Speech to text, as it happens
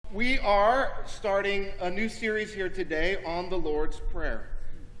We are starting a new series here today on the Lord's Prayer.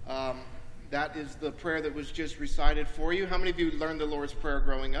 That is the prayer that was just recited for you. How many of you learned the Lord's Prayer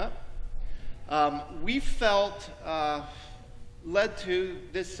growing up? We felt led to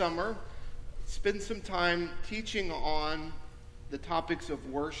this summer spend some time teaching on the topics of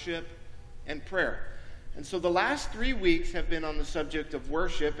worship and prayer. And so the last 3 weeks have been on the subject of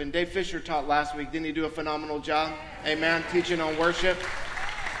worship, and Dave Fisher taught last week. Didn't he do a phenomenal job? Amen. Teaching on worship.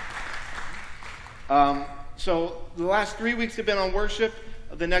 So the last 3 weeks have been on worship.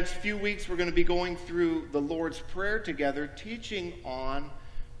 The next few weeks we're going to be going through the Lord's Prayer together, teaching on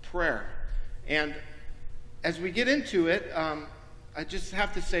prayer. And as we get into it, I just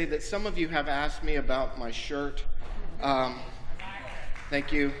have to say that some of you have asked me about my shirt.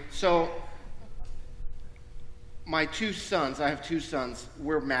 Thank you. So my two sons, I have two sons,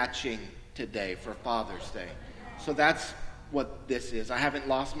 we're matching today for Father's Day. So that's what this is. I haven't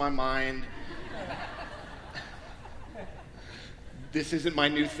lost my mind. This isn't my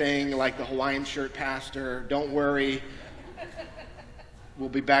new thing like the Hawaiian shirt pastor. Don't worry. We'll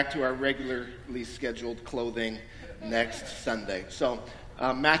be back to our regularly scheduled clothing next Sunday. So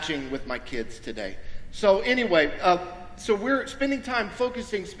matching with my kids today. So anyway, so we're spending time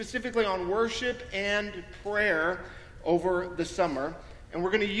focusing specifically on worship and prayer over the summer. And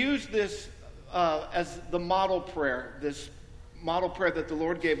we're going to use this as the model prayer, this model prayer that the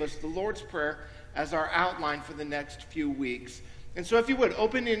Lord gave us, the Lord's Prayer, as our outline for the next few weeks. And so if you would,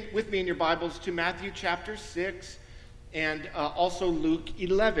 open with me in your Bibles to Matthew chapter 6 and also Luke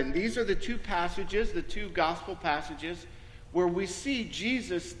 11. These are the two passages, the two gospel passages, where we see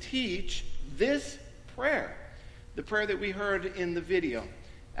Jesus teach this prayer, the prayer that we heard in the video,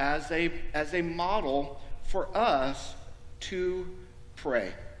 as a model for us to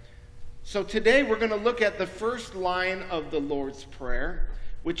pray. So today we're going to look at the first line of the Lord's Prayer,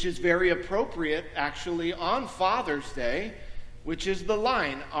 which is very appropriate actually on Father's Day, which is the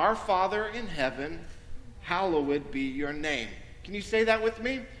line, "Our Father in heaven, hallowed be your name." Can you say that with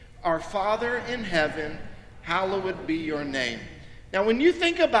me? Our Father in heaven, hallowed be your name. Now, when you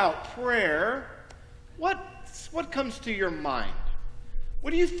think about prayer, what comes to your mind?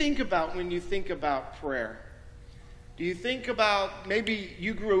 What do you think about when you think about prayer? Do you think about, maybe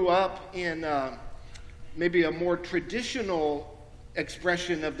you grew up in maybe a more traditional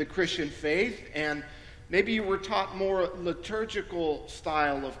expression of the Christian faith, and maybe you were taught more liturgical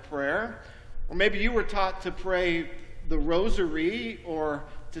style of prayer, or maybe you were taught to pray the rosary or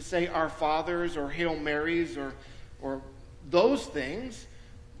to say Our Fathers or Hail Marys or those things.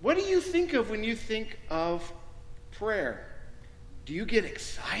 What do you think of when you think of prayer? Do you get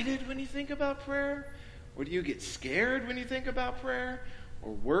excited when you think about prayer? Or do you get scared when you think about prayer?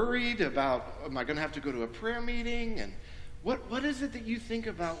 Or worried about, am I going to have to go to a prayer meeting? And what is it that you think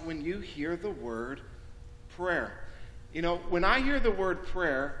about when you hear the word prayer? You know, when I hear the word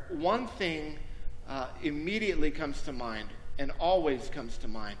prayer, one thing immediately comes to mind and always comes to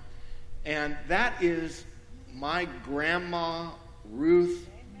mind. And that is my grandma, Ruth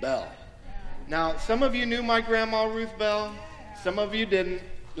Bell. Now, some of you knew my grandma, Ruth Bell. Some of you didn't.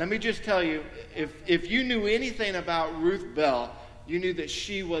 Let me just tell you, if you knew anything about Ruth Bell, you knew that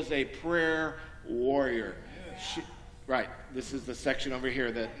she was a prayer warrior. Right, this is the section over here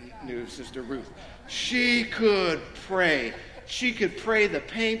that knew Sister Ruth. She could pray. She could pray the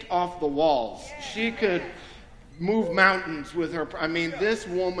paint off the walls. She could move mountains with her. I mean, this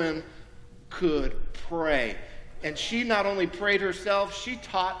woman could pray. And she not only prayed herself, she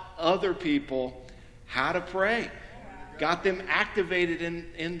taught other people how to pray. Got them activated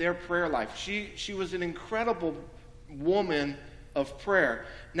in their prayer life. She was an incredible woman of prayer.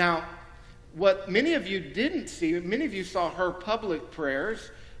 Now, what many of you didn't see, many of you saw her public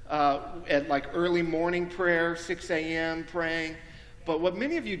prayers at like early morning prayer, 6 a.m. praying. But what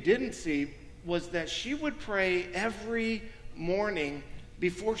many of you didn't see was that she would pray every morning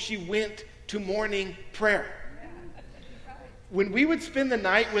before she went to morning prayer. When we would spend the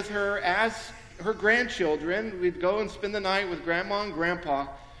night with her as her grandchildren, we'd go and spend the night with Grandma and Grandpa.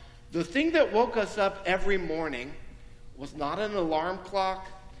 The thing that woke us up every morning was not an alarm clock,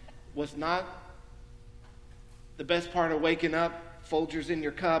 was not the best part of waking up, Folgers in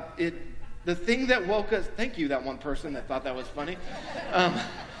your cup. The thing that woke us, thank you, that one person that thought that was funny,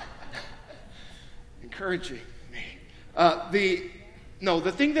 encouraging me.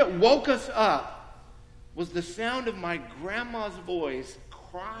 The thing that woke us up was the sound of my grandma's voice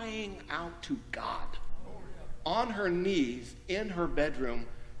crying out to God on her knees in her bedroom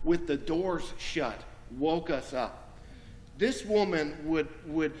with the doors shut, woke us up. This woman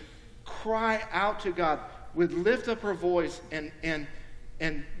would cry out to God, would lift up her voice and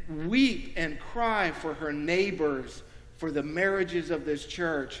weep and cry for her neighbors, for the marriages of this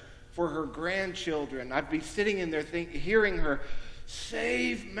church, for her grandchildren. I'd be sitting in there hearing her,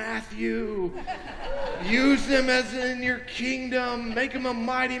 save Matthew, use him as in your kingdom, make him a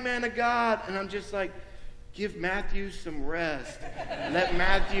mighty man of God. And I'm just like, give Matthew some rest. Let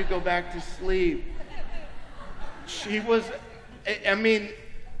Matthew go back to sleep. She was, I mean,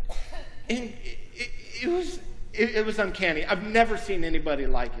 it was uncanny. I've never seen anybody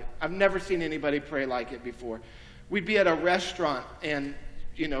like it. I've never seen anybody pray like it before. We'd be at a restaurant and,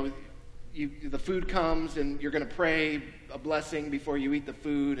 the food comes and you're going to pray a blessing before you eat the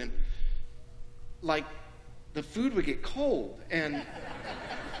food. And, like, the food would get cold. And,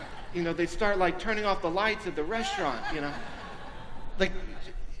 they'd start, like, turning off the lights at the restaurant, Like,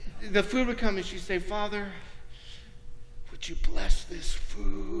 the food would come and she'd say, Father, would you bless this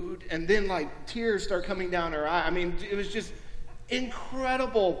food? And then, like, tears start coming down her eye. I mean, it was just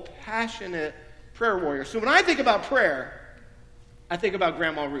incredible, passionate prayer warrior. So when I think about prayer, I think about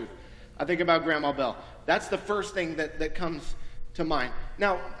Grandma Ruth. I think about Grandma Bell. That's the first thing that comes to mind.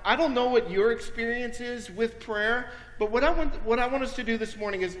 Now, I don't know what your experience is with prayer, but what I want us to do this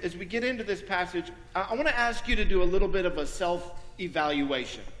morning is, as we get into this passage, I want to ask you to do a little bit of a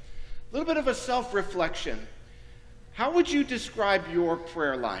self-evaluation, a little bit of a self-reflection. How would you describe your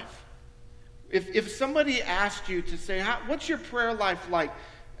prayer life? If somebody asked you to say, what's your prayer life like?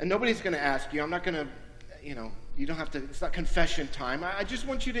 And nobody's going to ask you. I'm not going to, you don't have to, it's not confession time. I just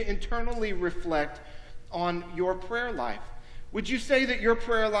want you to internally reflect on your prayer life. Would you say that your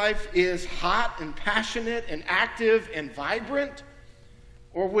prayer life is hot and passionate and active and vibrant?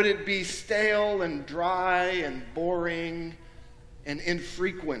 Or would it be stale and dry and boring and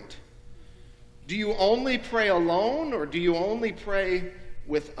infrequent? Do you only pray alone, or do you only pray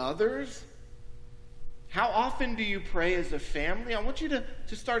with others? How often do you pray as a family? I want you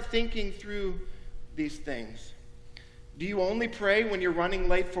to start thinking through these things. Do you only pray when you're running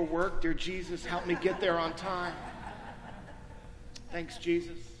late for work? Dear Jesus, help me get there on time. Thanks,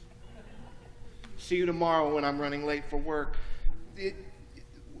 Jesus. See you tomorrow when I'm running late for work. Do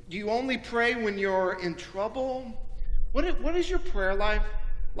you only pray when you're in trouble? What is your prayer life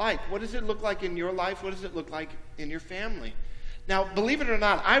like? What does it look like in your life? What does it look like in your family? Now, believe it or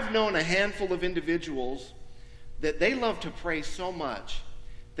not, I've known a handful of individuals that they love to pray so much,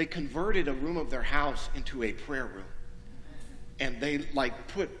 they converted a room of their house into a prayer room. And they, like,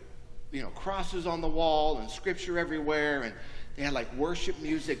 put, crosses on the wall and scripture everywhere, and they had, like, worship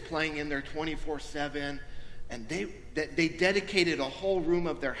music playing in there 24/7. And they dedicated a whole room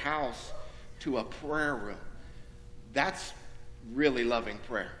of their house to a prayer room. That's really loving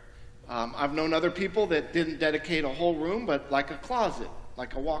prayer. I've known other people that didn't dedicate a whole room, but like a closet,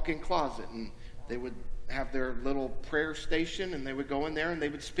 like a walk-in closet. And they would have their little prayer station, and they would go in there, and they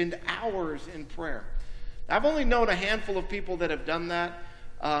would spend hours in prayer. I've only known a handful of people that have done that.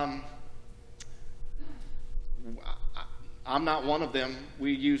 I'm not one of them.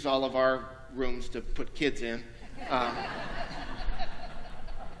 We use all of our rooms to put kids in. And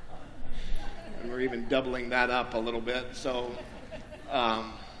we're even doubling that up a little bit. So,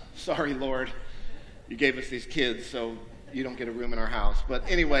 sorry, Lord, you gave us these kids, so you don't get a room in our house. But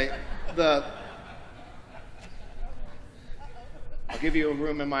anyway, I'll give you a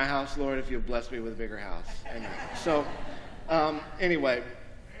room in my house, Lord, if you'll bless me with a bigger house. Amen. So, anyway,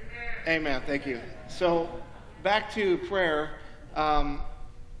 amen. Thank you. So, back to prayer.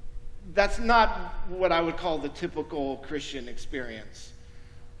 That's not what I would call the typical Christian experience.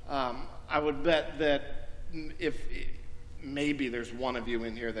 I would bet that if maybe there's one of you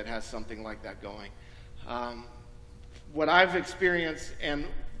in here that has something like that going. What I've experienced and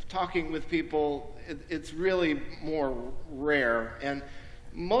talking with people, it's really more rare. And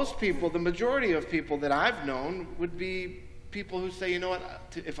most people, the majority of people that I've known would be people who say, you know what,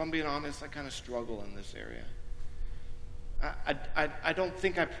 if I'm being honest, I kind of struggle in this area. I don't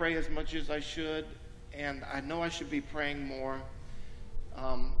think I pray as much as I should, and I know I should be praying more.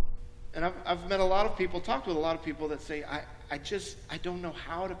 And I've met a lot of people, talked with a lot of people that say, I don't know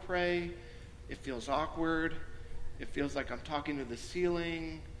how to pray. It feels awkward. It feels like I'm talking to the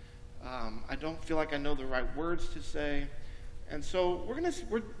ceiling. I don't feel like I know the right words to say. And so we're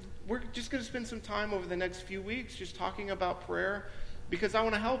just going to spend some time over the next few weeks just talking about prayer, because I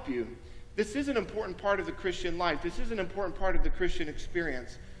want to help you. This is an important part of the Christian life. This is an important part of the Christian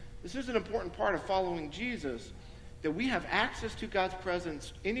experience. This is an important part of following Jesus, that we have access to God's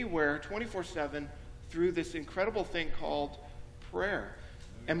presence anywhere, 24/7, through this incredible thing called prayer.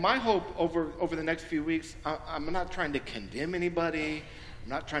 And my hope over the next few weeks, I'm not trying to condemn anybody. I'm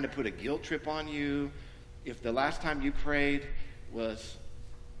not trying to put a guilt trip on you. If the last time you prayed was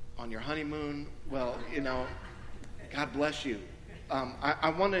on your honeymoon, well, God bless you. I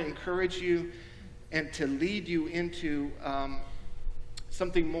want to encourage you and to lead you into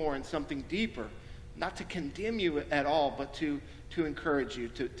something more and something deeper, not to condemn you at all, but to encourage you,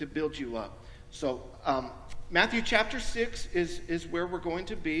 to build you up. So Matthew chapter 6 is where we're going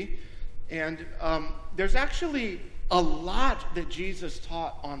to be. And there's actually a lot that Jesus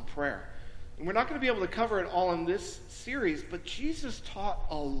taught on prayer. And we're not going to be able to cover it all in this series, but Jesus taught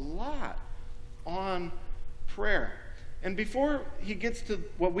a lot on prayer. And before he gets to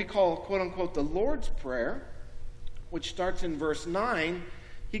what we call, quote unquote, the Lord's Prayer, which starts in verse 9,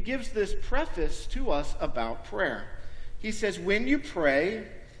 he gives this preface to us about prayer. He says, when you pray,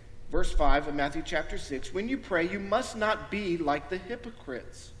 verse 5 of Matthew chapter 6, when you pray, you must not be like the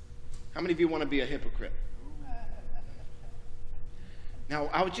hypocrites. How many of you want to be a hypocrite? Now,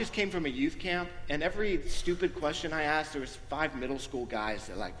 I just came from a youth camp, and every stupid question I asked, there was 5 middle school guys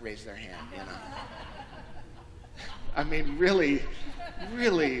that raised their hand, I mean, really,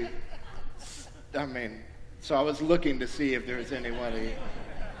 so I was looking to see if there was anybody,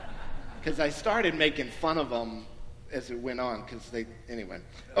 because I started making fun of them as it went on, anyway.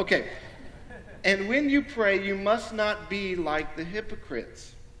 Okay, and when you pray, you must not be like the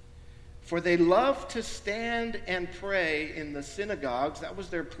hypocrites, for they love to stand and pray in the synagogues, that was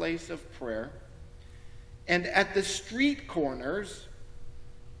their place of prayer, and at the street corners,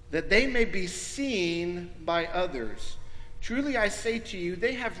 that they may be seen by others. Truly I say to you,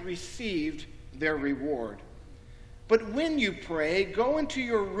 they have received their reward. But when you pray, go into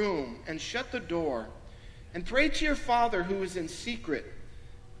your room and shut the door, and pray to your Father who is in secret,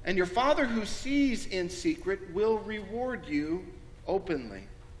 and your Father who sees in secret will reward you openly.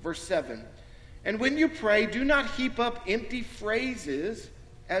 Verse 7, and when you pray, do not heap up empty phrases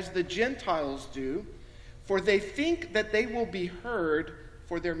as the Gentiles do, for they think that they will be heard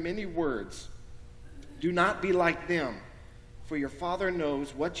for their many words. Do not be like them, for your Father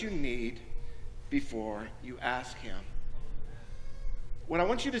knows what you need before you ask him. What I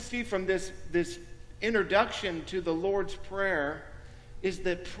want you to see from this introduction to the Lord's Prayer is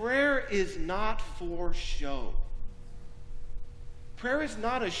that prayer is not for show. Prayer is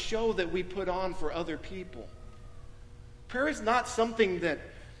not a show that we put on for other people. Prayer is not something that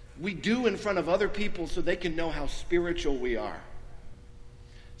we do in front of other people so they can know how spiritual we are,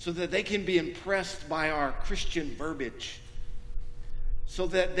 so that they can be impressed by our Christian verbiage, so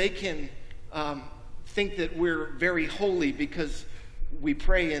that they can think that we're very holy because we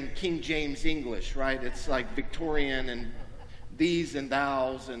pray in King James English, right? It's like Victorian and these and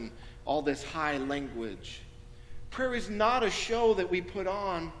thous and all this high language. Prayer is not a show that we put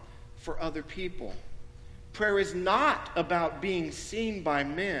on for other people. Prayer is not about being seen by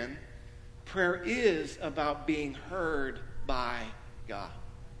men. Prayer is about being heard by God.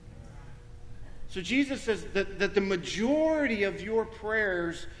 So Jesus says that the majority of your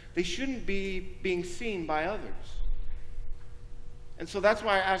prayers, they shouldn't be being seen by others. And so that's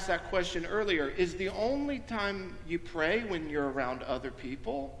why I asked that question earlier. Is the only time you pray when you're around other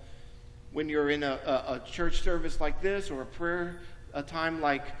people? When you're in a church service like this, or a time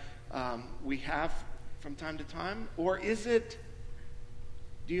like we have from time to time? Or do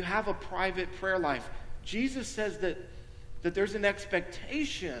you have a private prayer life? Jesus says that there's an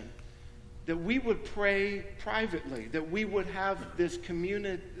expectation that we would pray privately, that we would have this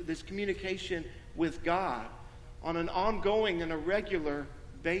communication with God on an ongoing and a regular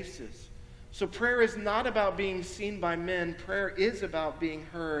basis. So prayer is not about being seen by men. Prayer is about being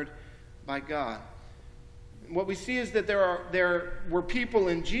heard by God. What we see is that there were people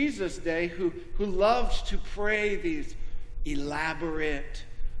in Jesus' day who loved to pray these elaborate,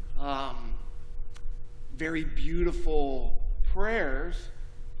 very beautiful prayers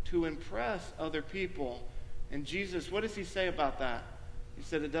to impress other people. And Jesus, what does he say about that? He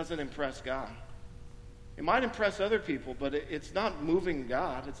said it doesn't impress God. It might impress other people, but it's not moving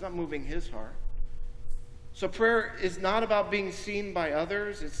God. It's not moving his heart. So prayer is not about being seen by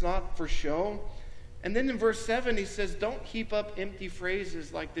others. It's not for show. And then in verse 7, he says, don't heap up empty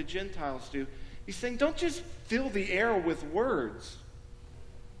phrases like the Gentiles do. He's saying, don't just fill the air with words.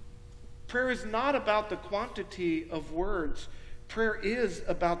 Prayer is not about the quantity of words. Prayer is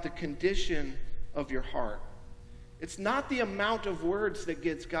about the condition of your heart. It's not the amount of words that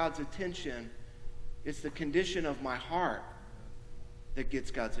gets God's attention. It's the condition of my heart that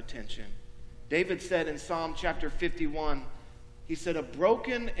gets God's attention. David said in Psalm chapter 51, he said, a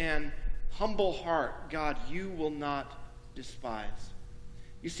broken and humble heart, God, you will not despise.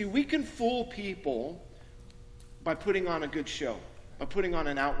 You see, we can fool people by putting on a good show, by putting on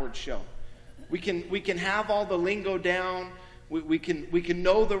an outward show. We can have all the lingo down. We can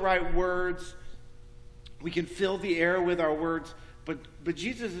know the right words. We can fill the air with our words. But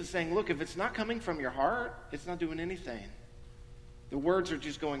Jesus is saying, look, if it's not coming from your heart, it's not doing anything. The words are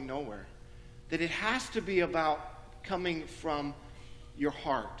just going nowhere. That it has to be about coming from your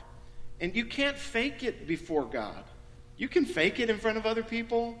heart. And you can't fake it before God. You can fake it in front of other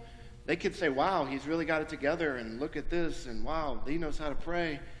people. They could say, wow, he's really got it together, and look at this, and wow, he knows how to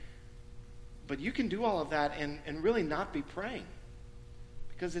pray. But you can do all of that and really not be praying.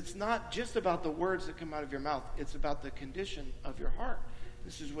 Because it's not just about the words that come out of your mouth. It's about the condition of your heart.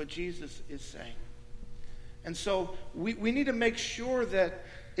 This is what Jesus is saying. And so we need to make sure that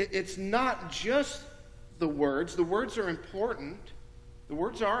it's not just the words. The words are important. The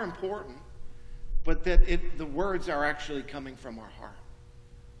words are important. But that the words are actually coming from our heart.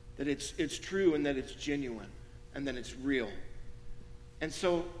 That it's true and that it's genuine and that it's real. And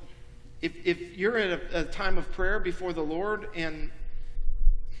so if you're at a time of prayer before the Lord, and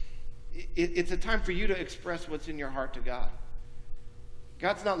it's a time for you to express what's in your heart to God.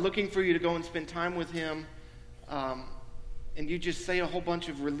 God's not looking for you to go and spend time with him and you just say a whole bunch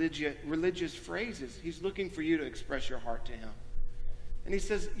of religious phrases. He's looking for you to express your heart to him. And he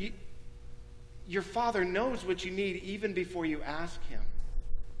says, your Father knows what you need even before you ask him.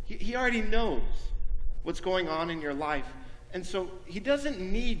 He already knows what's going on in your life. And so he doesn't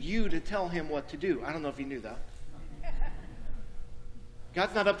need you to tell him what to do. I don't know if you knew that.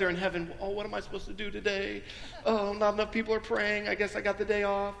 God's not up there in heaven, oh, what am I supposed to do today? Oh, not enough people are praying. I guess I got the day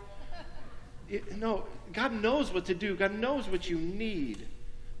off. No, God knows what to do. God knows what you need.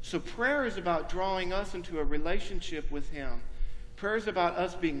 So prayer is about drawing us into a relationship with him. Prayer is about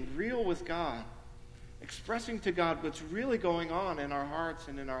us being real with God, expressing to God what's really going on in our hearts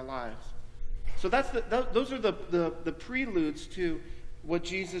and in our lives. So those are the preludes to what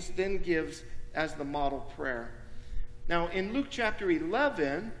Jesus then gives as the model prayer. Now, in Luke chapter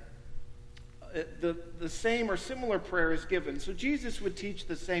 11, the same or similar prayer is given. So Jesus would teach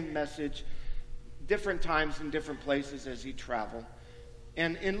the same message different times in different places as he traveled.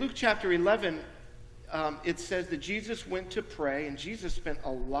 And in Luke chapter 11, it says that Jesus went to pray, and Jesus spent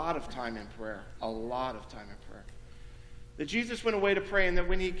a lot of time in prayer, That Jesus went away to pray, and that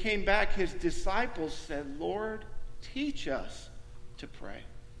when he came back, his disciples said, Lord, teach us to pray.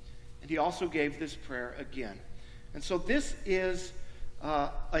 And he also gave this prayer again. And so this is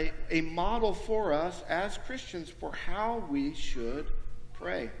a model for us as Christians for how we should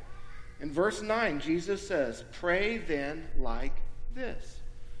pray. In verse 9, Jesus says, pray then like this.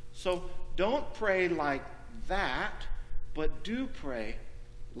 So don't pray like that, but do pray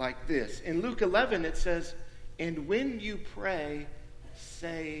like this. In Luke 11, it says, and when you pray,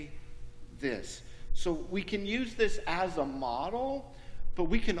 say this. So we can use this as a model, but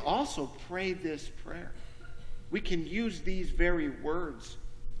we can also pray this prayer. We can use these very words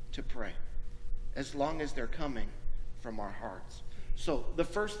to pray, as long as they're coming from our hearts. So the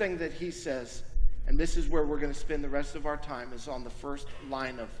first thing that he says, and this is where we're going to spend the rest of our time, is on the first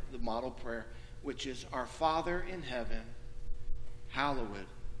line of the model prayer, which is, our Father in heaven, hallowed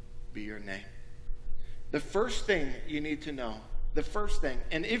be your name. The first thing you need to know,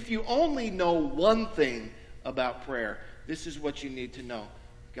 and if you only know one thing about prayer, this is what you need to know.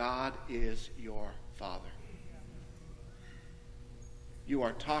 God is your Father. You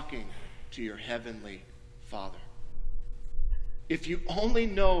are talking to your heavenly Father. If you only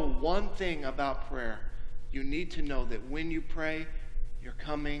know one thing about prayer, you need to know that when you pray, you're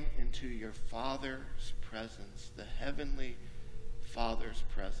coming into your Father's presence, the heavenly Father's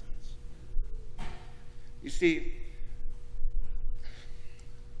presence. You see,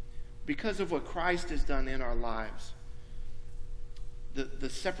 because of what Christ has done in our lives, the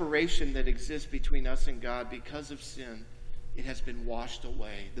separation that exists between us and God because of sin, it has been washed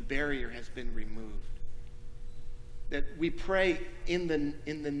away. The barrier has been removed. That we pray in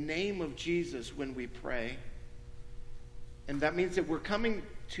the name of Jesus when we pray. And that means that we're coming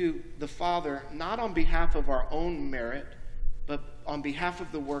to the Father not on behalf of our own merit, but on behalf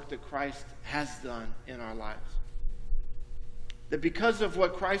of the work that Christ has done in our lives. That because of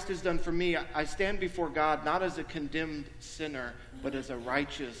what Christ has done for me, I stand before God not as a condemned sinner, but as a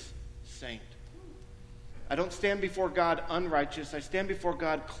righteous saint. I don't stand before God unrighteous. I stand before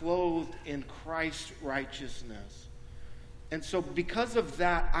God clothed in Christ's righteousness. And so because of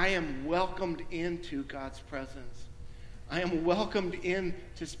that, I am welcomed into God's presence. I am welcomed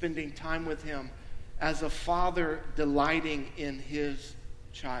into spending time with him as a father delighting in his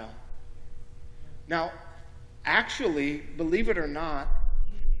child. Now, actually, believe it or not,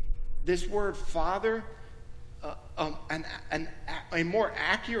 this word father, a more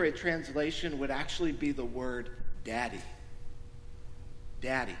accurate translation would actually be the word daddy.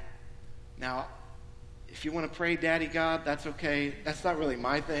 Daddy. Now, if you want to pray Daddy God, that's okay. That's not really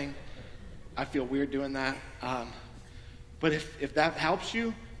my thing. I feel weird doing that. But if that helps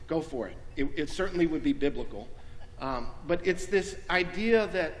you, go for it. It certainly would be biblical. But it's this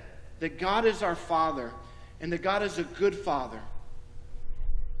idea that God is our Father and that God is a good Father.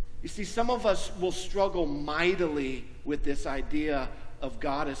 You see, some of us will struggle mightily with this idea of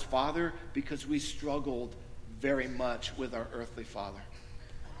God as Father because we struggled very much with our earthly father.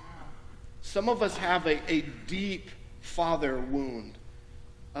 Some of us have a deep father wound.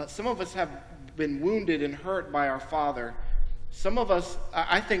 Some of us have been wounded and hurt by our father. Some of us,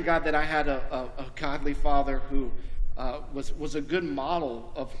 I thank God that I had a godly father who was a good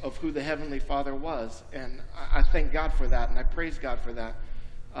model of who the Heavenly Father was. And I thank God for that, and I praise God for that.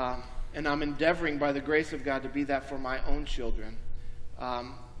 And I'm endeavoring by the grace of God to be that for my own children.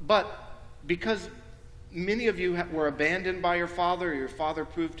 But because many of you were abandoned by your father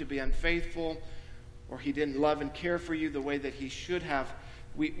proved to be unfaithful, or he didn't love and care for you the way that he should have,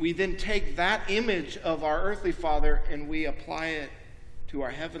 we then take that image of our earthly father and we apply it to our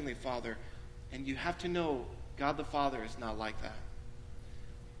heavenly Father. And you have to know, God the Father is not like that.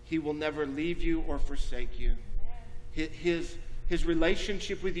 He will never leave you or forsake you. His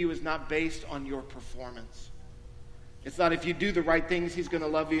relationship with you is not based on your performance. It's not if you do the right things, he's going to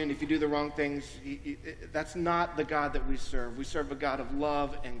love you, and if you do the wrong things, that's not the God that we serve. We serve a God of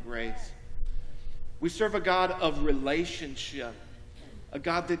love and grace. We serve a God of relationship, a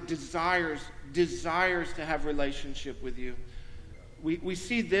God that desires to have relationship with you. We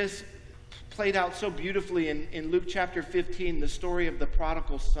see this played out so beautifully in Luke chapter 15, the story of the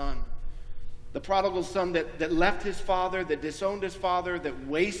prodigal son. The prodigal son that left his father, that disowned his father, that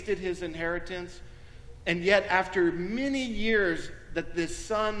wasted his inheritance. And yet, after many years that this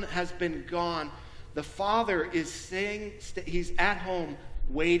son has been gone, the father is saying, he's at home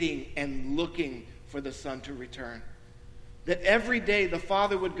waiting and looking for the son to return. That every day the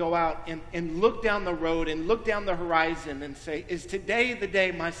father would go out and look down the road and look down the horizon and say, is today the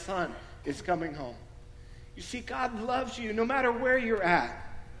day my son is coming home? You see, God loves you no matter where you're at,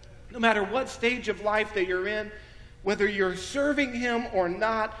 no matter what stage of life that you're in. Whether you're serving him or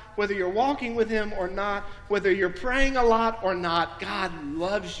not, whether you're walking with him or not, whether you're praying a lot or not, God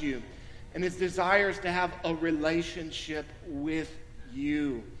loves you. And his desire is to have a relationship with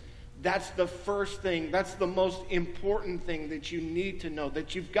you. That's the first thing. That's the most important thing that you need to know,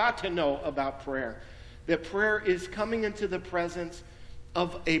 that you've got to know about prayer. That prayer is coming into the presence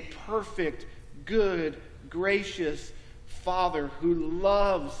of a perfect, good, gracious Father who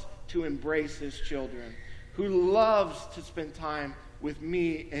loves to embrace his children, who loves to spend time with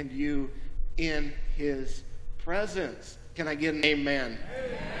me and you in his presence. Can I get an amen?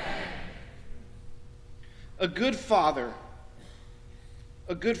 Amen. A good father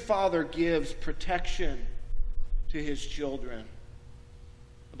gives protection to his children.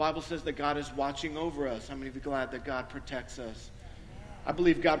 The Bible says that God is watching over us. How many of you are glad that God protects us? I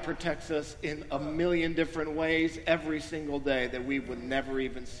believe God protects us in a million different ways every single day that we would never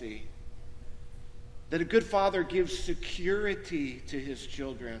even see. That a good father gives security to his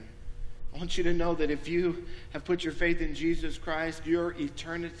children. I want you to know that if you have put your faith in Jesus Christ, your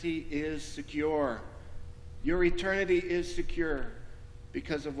eternity is secure. Your eternity is secure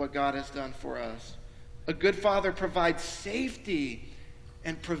because of what God has done for us. A good father provides safety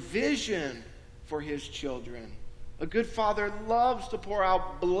and provision for his children. A good father loves to pour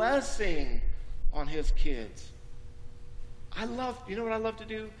out blessing on his kids. You know what I love to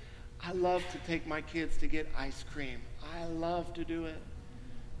do? I love to take my kids to get ice cream. I love to do it.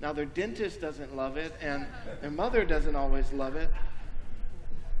 Now, their dentist doesn't love it, and their mother doesn't always love it.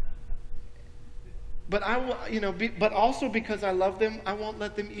 But but also because I love them, I won't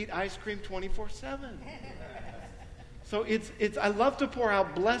let them eat ice cream 24/7. So I love to pour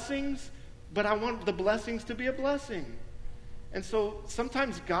out blessings, but I want the blessings to be a blessing. And so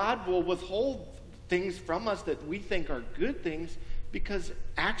sometimes God will withhold things from us that we think are good things, because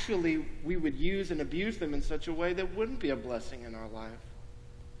actually we would use and abuse them in such a way that wouldn't be a blessing in our life.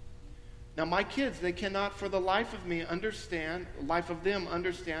 Now my kids, they cannot for the life of them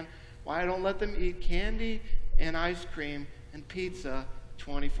understand why I don't let them eat candy and ice cream and pizza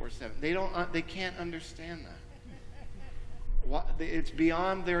 24/7. They can't understand that. It's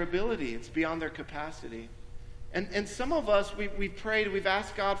beyond their ability. It's beyond their capacity. And some of us, we've prayed, we've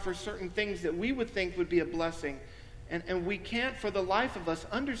asked God for certain things that we would think would be a blessing. And we can't, for the life of us,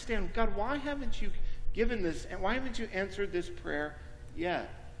 understand, God, why haven't you given this, and why haven't you answered this prayer yet?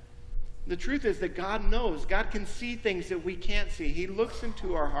 The truth is that God knows. God can see things that we can't see. He looks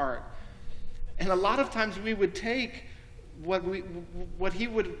into our heart. And a lot of times we would take what he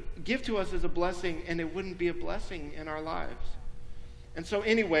would give to us as a blessing, and it wouldn't be a blessing in our lives. And so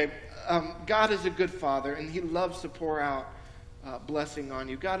anyway, God is a good Father, and he loves to pour out blessing on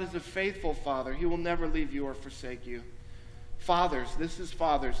you. God is a faithful Father. He will never leave you or forsake you. Fathers, this is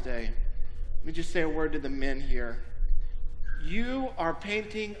Father's Day. Let me just say a word to the men here. You are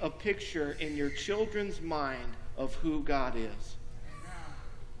painting a picture in your children's mind of who God is.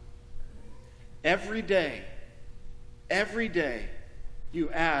 Every day, you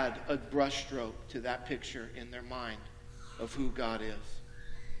add a brushstroke to that picture in their mind of who God is.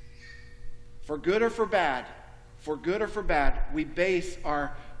 For good or for bad, we base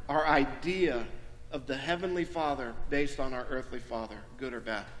our idea of the Heavenly Father based on our earthly father, good or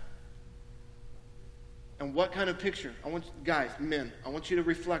bad. And what kind of picture? Guys, men, I want you to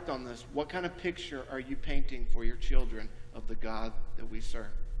reflect on this. What kind of picture are you painting for your children of the God that we serve?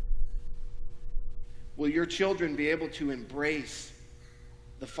 Will your children be able to embrace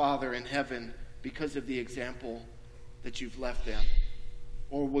the Father in heaven because of the example that you've left them?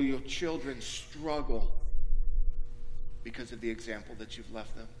 Or will your children struggle because of the example that you've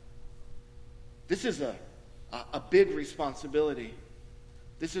left them? This is a big responsibility.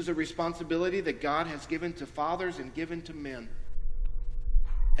 This is a responsibility that God has given to fathers and given to men.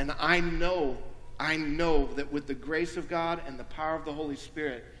 And I know that with the grace of God and the power of the Holy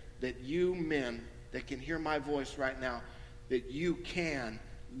Spirit, that you men that can hear my voice right now, that you can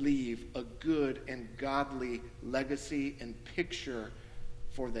leave a good and godly legacy and picture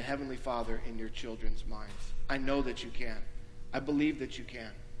for the Heavenly Father in your children's minds. I know that you can. I believe that you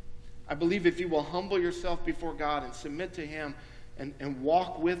can. I believe if you will humble yourself before God and submit to him and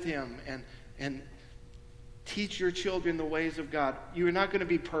walk with him and teach your children the ways of God, you're not going to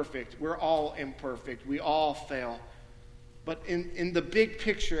be perfect. We're all imperfect. We all fail. But in the big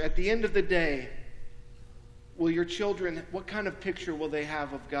picture, at the end of the day, will your children, what kind of picture will they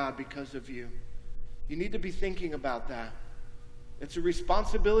have of God because of you? You need to be thinking about that. It's a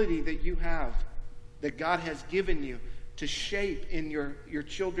responsibility that you have, that God has given you to shape in your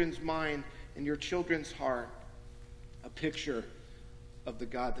children's mind and your children's heart a picture of the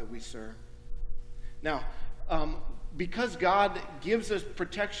God that we serve. Now, because God gives us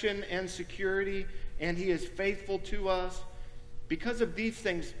protection and security, and he is faithful to us, because of these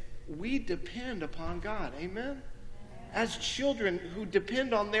things, we depend upon God. Amen? As children who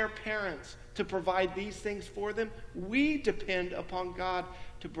depend on their parents to provide these things for them, we depend upon God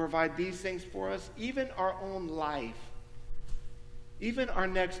to provide these things for us. Even our own life, even our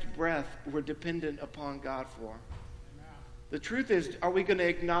next breath, we're dependent upon God for. The truth is, are we going to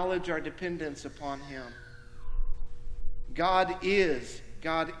acknowledge our dependence upon him? God is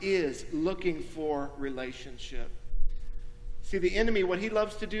looking for relationship. See, the enemy, what he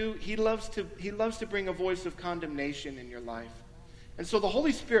loves to do, he loves to bring a voice of condemnation in your life. And so the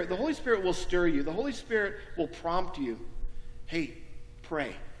Holy Spirit will stir you. The Holy Spirit will prompt you. Hey,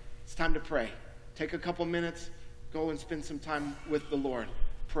 pray. It's time to pray. Take a couple minutes, go and spend some time with the Lord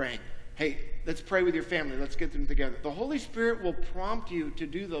praying. Hey, let's pray with your family. Let's get them together. The Holy Spirit will prompt you to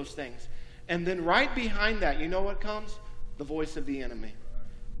do those things. And then right behind that, you know what comes? The voice of the enemy.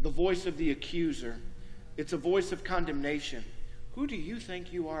 The voice of the accuser. It's a voice of condemnation. Who do you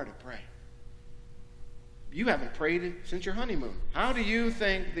think you are to pray? You haven't prayed since your honeymoon. How do you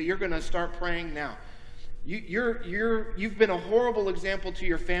think that you're going to start praying now? You've been a horrible example to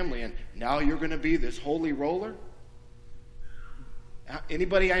your family, and now you're going to be this holy roller?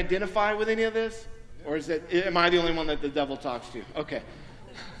 Anybody identify with any of this? Or am I the only one that the devil talks to? Okay.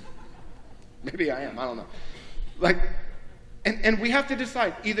 Maybe I am. I don't know. And we have to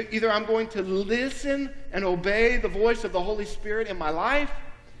decide. Either I'm going to listen and obey the voice of the Holy Spirit in my life,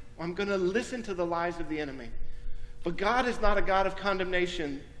 or I'm going to listen to the lies of the enemy. But God is not a God of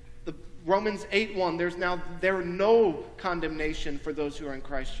condemnation. Romans 8:1, there no condemnation for those who are in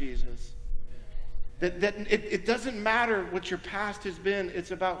Christ Jesus. It doesn't matter what your past has been.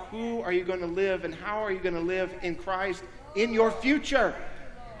 It's about who are you going to live and how are you going to live in Christ in your future.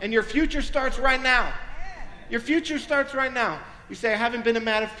 And your future starts right now. Your future starts right now. You say, I haven't been a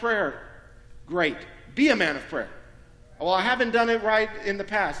man of prayer. Great. Be a man of prayer. Well, I haven't done it right in the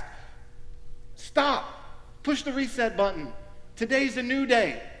past. Stop. Push the reset button. Today's a new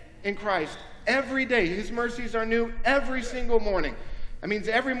day in Christ. Every day. His mercies are new every single morning. That means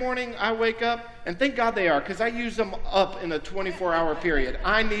every morning I wake up, and thank God they are, because I use them up in a 24-hour period.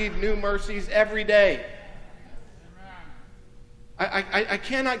 I need new mercies every day. I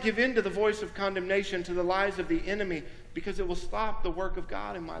cannot give in to the voice of condemnation, to the lies of the enemy, because it will stop the work of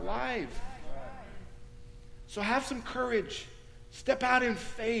God in my life. So have some courage. Step out in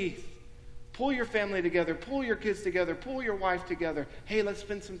faith. Pull your family together. Pull your kids together. Pull your wife together. Hey, let's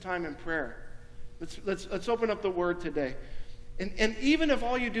spend some time in prayer. Let's open up the Word today. And even if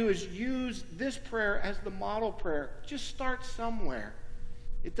all you do is use this prayer as the model prayer, just start somewhere.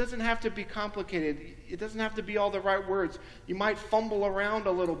 It doesn't have to be complicated. It doesn't have to be all the right words. You might fumble around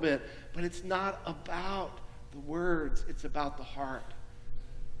a little bit, but it's not about the words. It's about the heart.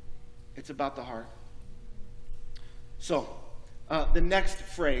 It's about the heart. So, the next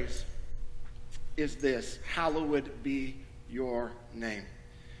phrase is this: hallowed be your name.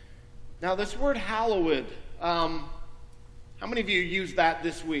 Now, this word hallowed, how many of you used that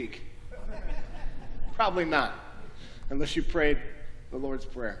this week? Probably not, unless you prayed the Lord's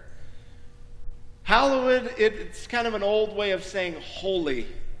Prayer. Hallowed, it's kind of an old way of saying holy.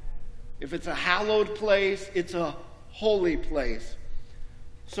 If it's a hallowed place, it's a holy place.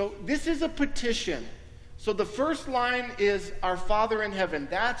 So this is a petition. So the first line is our Father in heaven.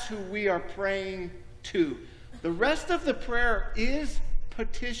 That's who we are praying to. The rest of the prayer is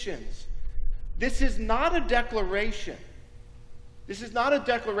petitions. This is not a declaration. This is not a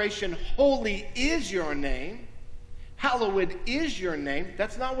declaration, holy is your name, hallowed is your name.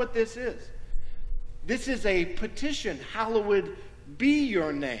 That's not what this is. This is a petition, hallowed be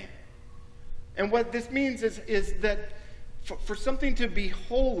your name. And what this means is that for something to be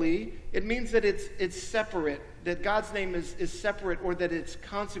holy, it means that it's separate, that God's name is separate, or that it's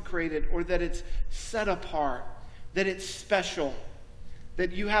consecrated, or that it's set apart, that it's special,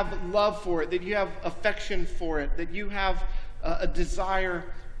 that you have love for it, that you have affection for it, that you have a desire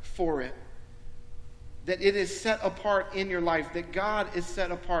for it, that it is set apart in your life, that God is set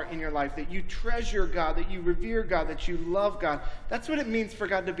apart in your life, that you treasure God, that you revere God, that you love God. That's what it means for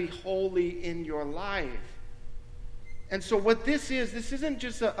God to be holy in your life. And so what this isn't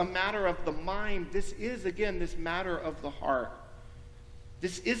just a matter of the mind. This is, again, this matter of the heart.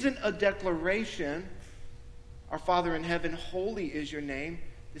 This isn't a declaration, our Father in heaven, holy is your name.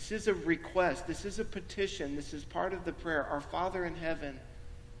 This is a request. This is a petition. This is part of the prayer. Our Father in heaven,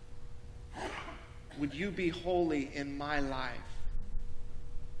 would you be holy in my life?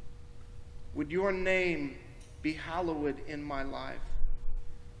 Would your name be hallowed in my life?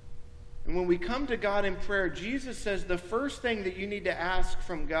 And when we come to God in prayer, Jesus says the first thing that you need to ask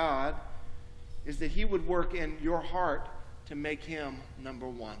from God is that he would work in your heart to make him number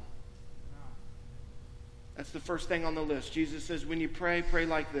one. That's the first thing on the list. Jesus says, when you pray, pray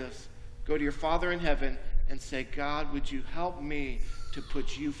like this. Go to your Father in heaven and say, God, would you help me to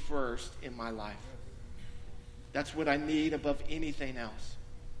put you first in my life? That's what I need above anything else.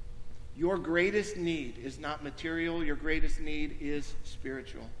 Your greatest need is not material. Your greatest need is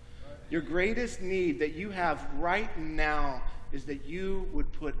spiritual. Your greatest need that you have right now is that you would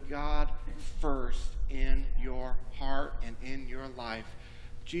put God first in your heart and in your life.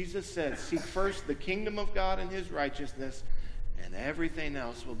 Jesus said, seek first the kingdom of God and his righteousness, and everything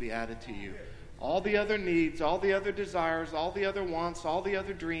else will be added to you. All the other needs, all the other desires, all the other wants, all the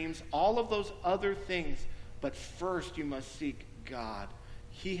other dreams, all of those other things. But first you must seek God.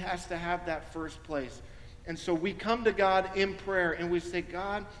 He has to have that first place. And so we come to God in prayer and we say,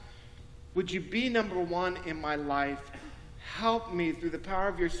 God, would you be number one in my life? Help me through the power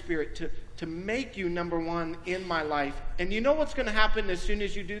of your Spirit to make you number one in my life. And you know what's going to happen as soon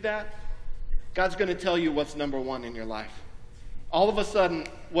as you do that? God's going to tell you what's number one in your life. All of a sudden,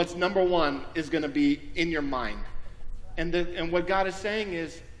 what's number one is going to be in your mind. And what God is saying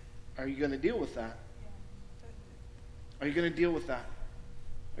is, are you going to deal with that? Are you going to deal with that?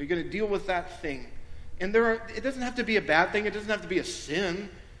 Are you going to deal with that thing? And it doesn't have to be a bad thing. It doesn't have to be a sin.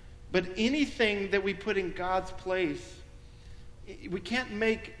 But anything that we put in God's place, we can't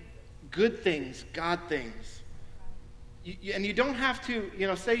make good things God things. And you don't have to,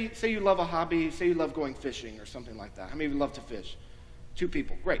 say you love a hobby, say you love going fishing or something like that. How many of you love to fish? 2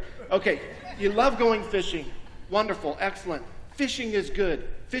 people. Great. Okay. You love going fishing. Wonderful. Excellent. Fishing is good.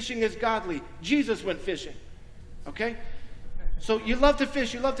 Fishing is godly. Jesus went fishing. Okay? So you love to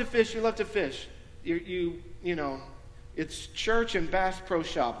fish. You love to fish. You love to fish. It's church and Bass Pro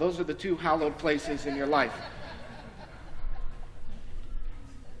Shop. Those are the 2 hallowed places in your life.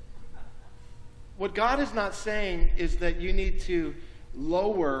 What God is not saying is that you need to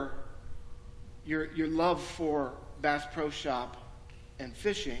lower your love for Bass Pro Shop and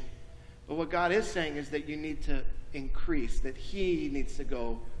fishing. But what God is saying is that you need to increase, that he needs to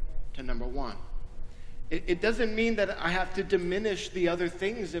go to number one. It doesn't mean that I have to diminish the other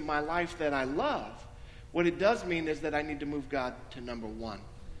things in my life that I love. What it does mean is that I need to move God to number one,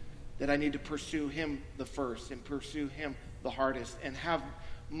 that I need to pursue him the first and pursue him the hardest and have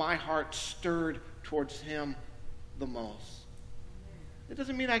my heart stirred towards him the most. It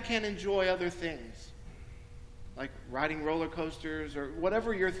doesn't mean I can't enjoy other things, like riding roller coasters or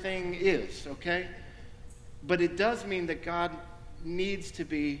whatever your thing is, okay? But it does mean that God needs to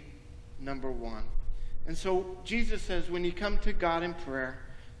be number one. And so Jesus says when you come to God in prayer,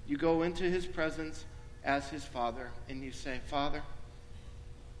 you go into his presence as his Father, and you say, Father,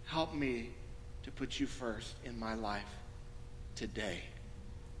 help me to put you first in my life today.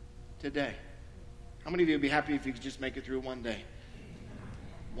 Today. How many of you would be happy if you could just make it through one day?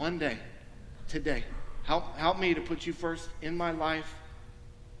 One day. Today. Help me to put you first in my life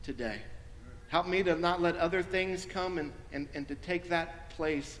today. Help me to not let other things come and to take that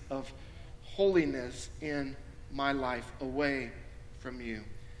place of holiness in my life away from you.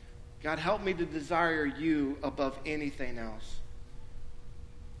 God, help me to desire you above anything else.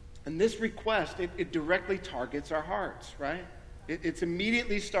 And this request, it directly targets our hearts, right? It's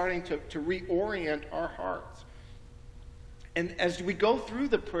immediately starting to reorient our hearts. And as we go through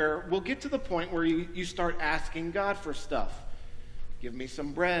the prayer, we'll get to the point where you start asking God for stuff. Give me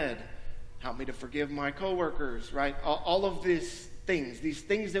some bread. Help me to forgive my coworkers, right? All of these things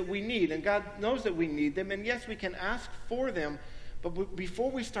that we need. And God knows that we need them. And yes, we can ask for them. But before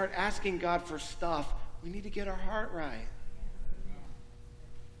we start asking God for stuff, we need to get our heart right.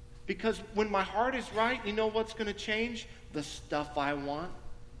 Because when my heart is right, you know what's going to change? The stuff I want.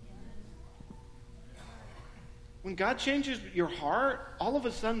 When God changes your heart, all of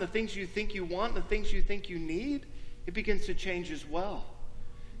a sudden the things you think you want, the things you think you need, it begins to change as well.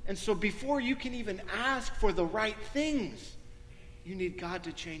 And so before you can even ask for the right things, you need God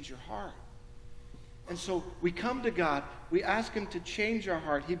to change your heart. And so we come to God, we ask him to change our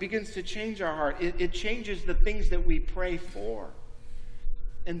heart. He begins to change our heart. It changes the things that we pray for.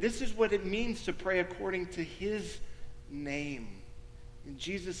 And this is what it means to pray according to his name. And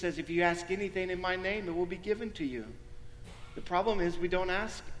Jesus says, if you ask anything in my name, it will be given to you. The problem is we don't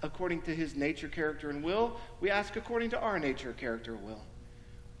ask according to his nature, character, and will. We ask according to our nature, character, and will.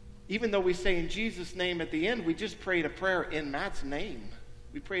 Even though we say in Jesus' name at the end, we just prayed a prayer in Matt's name.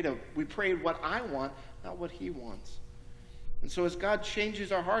 We prayed what I want, not what he wants. And so as God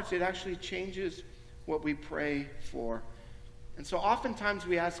changes our hearts, it actually changes what we pray for. And so oftentimes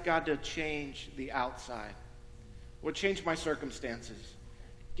we ask God to change the outside. Or change my circumstances.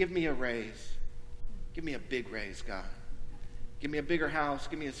 Give me a raise. Give me a big raise, God. Give me a bigger house.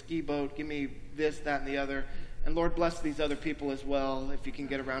 Give me a ski boat. Give me this, that, and the other. And Lord, bless these other people as well, if you can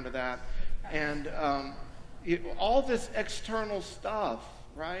get around to that. And all this external stuff,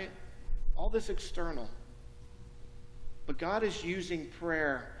 right? All this external. But God is using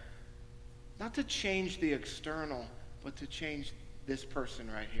prayer not to change the external, but to change this person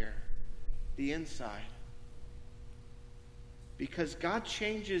right here, the inside. Because God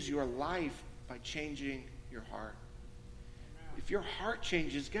changes your life by changing your heart. If your heart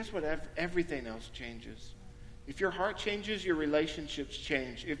changes, guess what? Everything else changes. If your heart changes, your relationships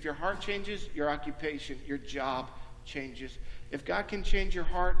change. If your heart changes, your occupation, your job changes. If God can change your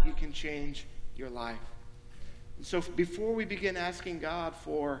heart, he can change your life. And so before we begin asking God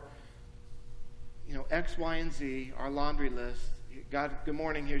for, X, Y, and Z, our laundry list, God, good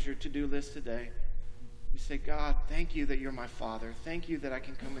morning, here's your to-do list today. You say, God, thank you that you're my Father. Thank you that I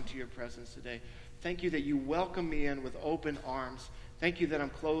can come into your presence today. Thank you that you welcome me in with open arms. Thank you that I'm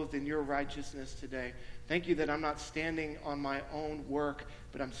clothed in your righteousness today. Thank you that I'm not standing on my own work,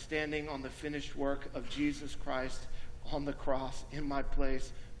 but I'm standing on the finished work of Jesus Christ on the cross in my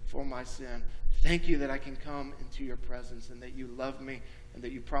place for my sin. Thank you that I can come into your presence and that you love me and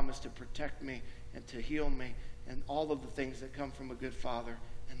that you promise to protect me and to heal me and all of the things that come from a good Father.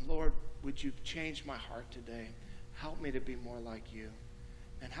 And Lord, would you change my heart today? Help me to be more like you.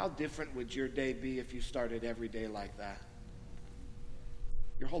 And how different would your day be if you started every day like that?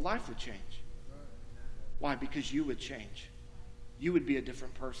 Your whole life would change. Why? Because you would change. You would be a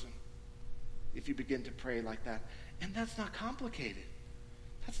different person if you begin to pray like that. And that's not complicated.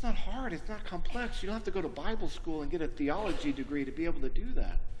 That's not hard. It's not complex. You don't have to go to Bible school and get a theology degree to be able to do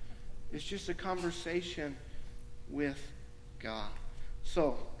that. It's just a conversation with God.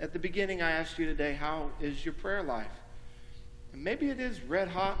 So, at the beginning, I asked you today, how is your prayer life? And maybe it is red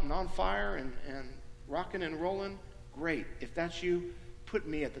hot and on fire and rocking and rolling. Great. If that's you, put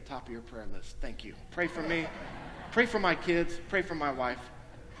me at the top of your prayer list. Thank you. Pray for me. Pray for my kids. Pray for my wife.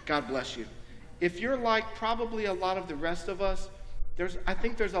 God bless you. If you're like probably a lot of the rest of us, I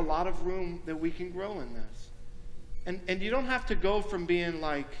think there's a lot of room that we can grow in this. And you don't have to go from being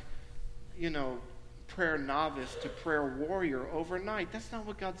like, prayer novice to prayer warrior overnight. That's not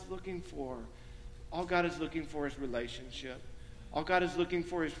what God's looking for. All God is looking for is relationship. All God is looking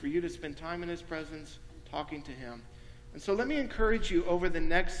for is for you to spend time in his presence, talking to him. And so let me encourage you over the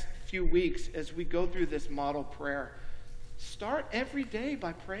next few weeks as we go through this model prayer. Start every day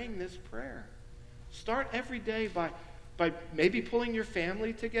by praying this prayer. Start every day by maybe pulling your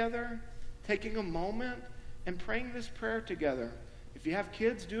family together, taking a moment, and praying this prayer together. If you have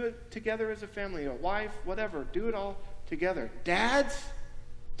kids, do it together as a family, a wife, whatever. Do it all together. Dads,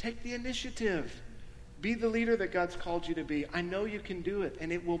 take the initiative. Be the leader that God's called you to be. I know you can do it,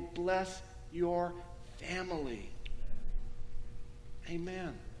 and it will bless your family.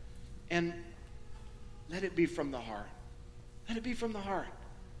 Amen. And let it be from the heart. Let it be from the heart.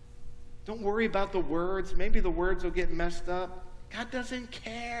 Don't worry about the words. Maybe the words will get messed up. God doesn't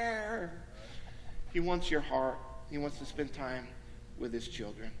care. He wants your heart. He wants to spend time with his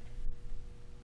children.